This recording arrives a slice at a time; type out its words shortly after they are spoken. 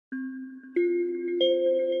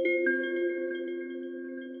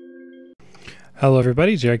Hello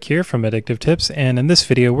everybody, Jack here from Addictive Tips, and in this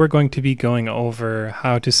video we're going to be going over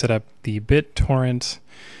how to set up the Bittorrent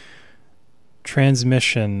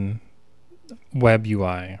transmission web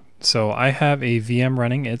UI. So I have a VM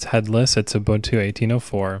running, it's headless, it's Ubuntu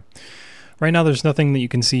 18.04. Right now there's nothing that you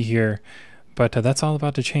can see here, but that's all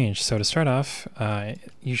about to change. So to start off,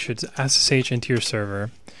 you should SSH into your server.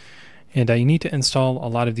 And you need to install a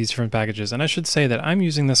lot of these different packages. And I should say that I'm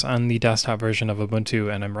using this on the desktop version of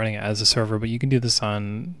Ubuntu and I'm running it as a server, but you can do this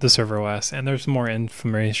on the server OS, and there's more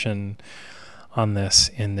information on this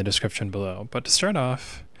in the description below. But to start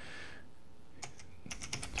off,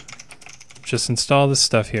 just install this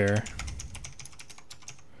stuff here.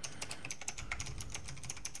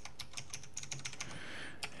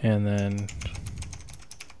 And then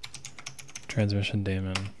transmission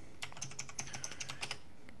daemon.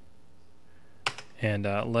 And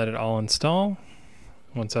let it all install.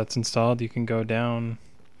 Once that's installed, you can go down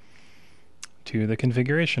to the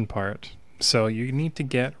configuration part. So you need to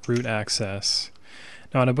get root access.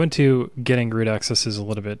 Now on Ubuntu, getting root access is a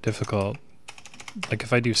little bit difficult. Like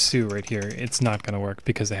if I do su right here, it's not going to work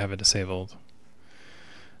because they have it disabled.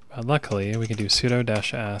 But luckily, we can do sudo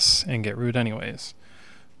 -s and get root anyways.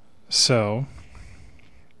 So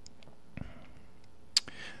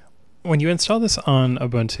when you install this on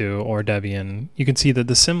Ubuntu or Debian, you can see that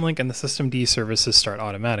the symlink and the systemd services start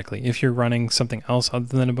automatically. If you're running something else other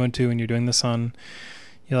than Ubuntu and you're doing this on,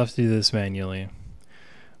 you'll have to do this manually.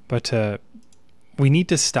 But we need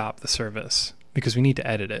to stop the service because we need to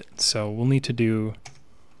edit it. So we'll need to do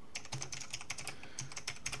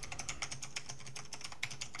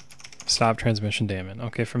stop transmission daemon.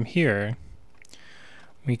 Okay, from here,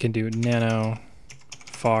 we can do nano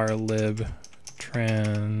var lib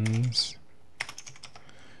transmission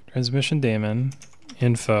daemon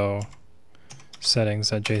info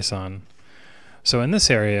settings.json. So in this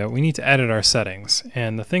area we need to edit our settings,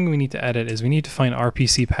 and the thing we need to edit is we need to find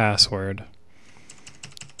RPC password.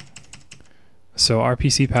 So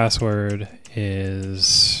RPC password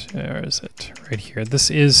is, where is it? Right here. This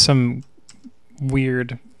is some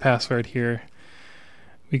weird password here.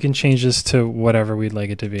 We can change this to whatever we'd like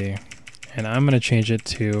it to be, and I'm going to change it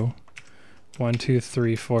to 1, 2,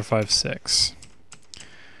 3, 4, 5, 6.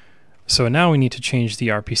 So now we need to change the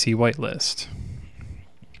RPC whitelist.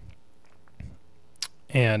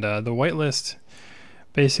 And the whitelist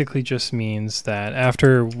basically just means that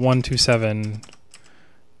after 127,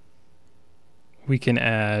 we can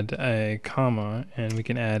add a comma and we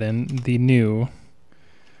can add in the new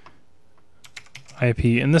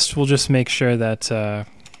IP. And this will just make sure that,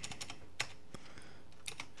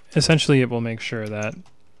 essentially it will make sure that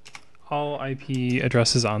all IP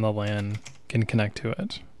addresses on the LAN can connect to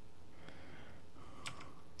it.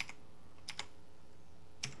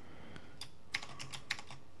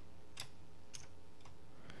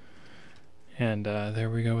 And there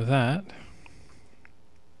we go with that.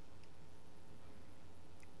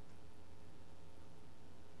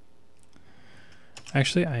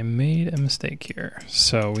 Actually, I made a mistake here,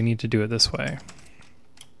 so we need to do it this way.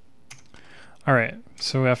 All right,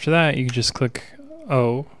 so after that, you can just click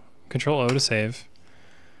O, Control O to save,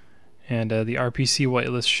 and the RPC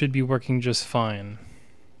whitelist should be working just fine.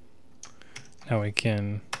 Now we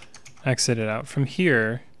can exit it out. From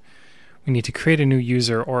here, we need to create a new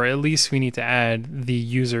user, or at least we need to add the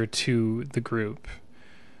user to the group.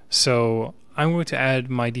 So I'm going to add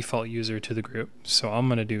my default user to the group. So I'm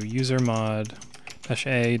going to do user mod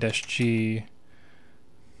 -a-g .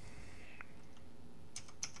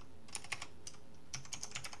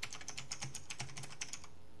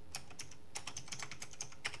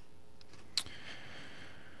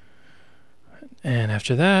 And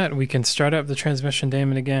after that, we can start up the transmission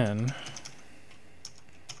daemon again.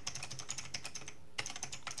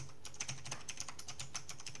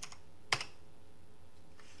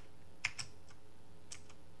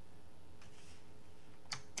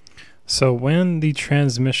 So when the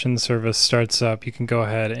transmission service starts up, you can go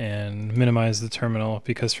ahead and minimize the terminal,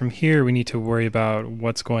 because from here we need to worry about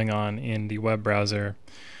what's going on in the web browser.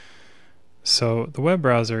 So the web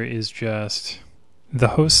browser is just the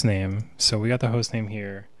host name. So we got the host name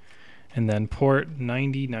here, and then port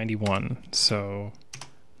 9091. So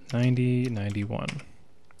 9091.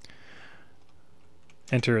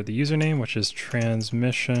 Enter the username, which is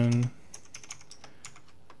transmission,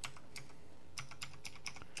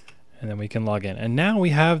 and then we can log in. And now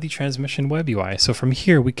we have the transmission web UI. So from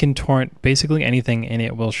here we can torrent basically anything, and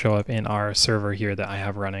it will show up in our server here that I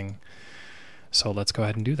have running. So let's go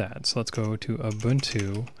ahead and do that. So let's go to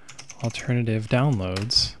Ubuntu alternative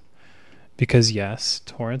downloads, because yes,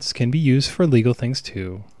 torrents can be used for legal things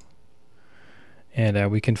too.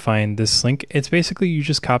 and we can find this link. It's basically you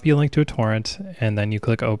just copy a link to a torrent and then you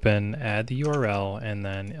click open, add the URL, and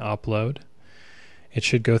then upload. It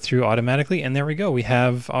should go through automatically, and there we go. We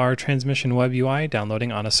have our transmission web UI downloading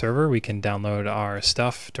on a server. We can download our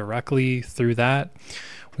stuff directly through that.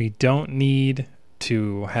 We don't need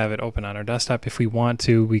to have it open on our desktop. If we want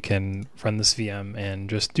to, we can run this VM and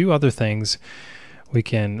just do other things. We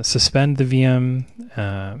can suspend the VM,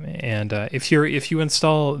 and if you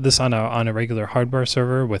install this on a regular hardware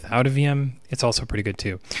server without a VM, it's also pretty good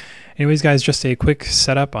too. Anyways, guys, just a quick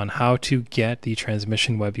setup on how to get the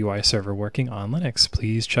transmission web UI server working on Linux.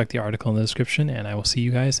 Please check the article in the description, and I will see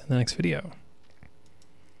you guys in the next video.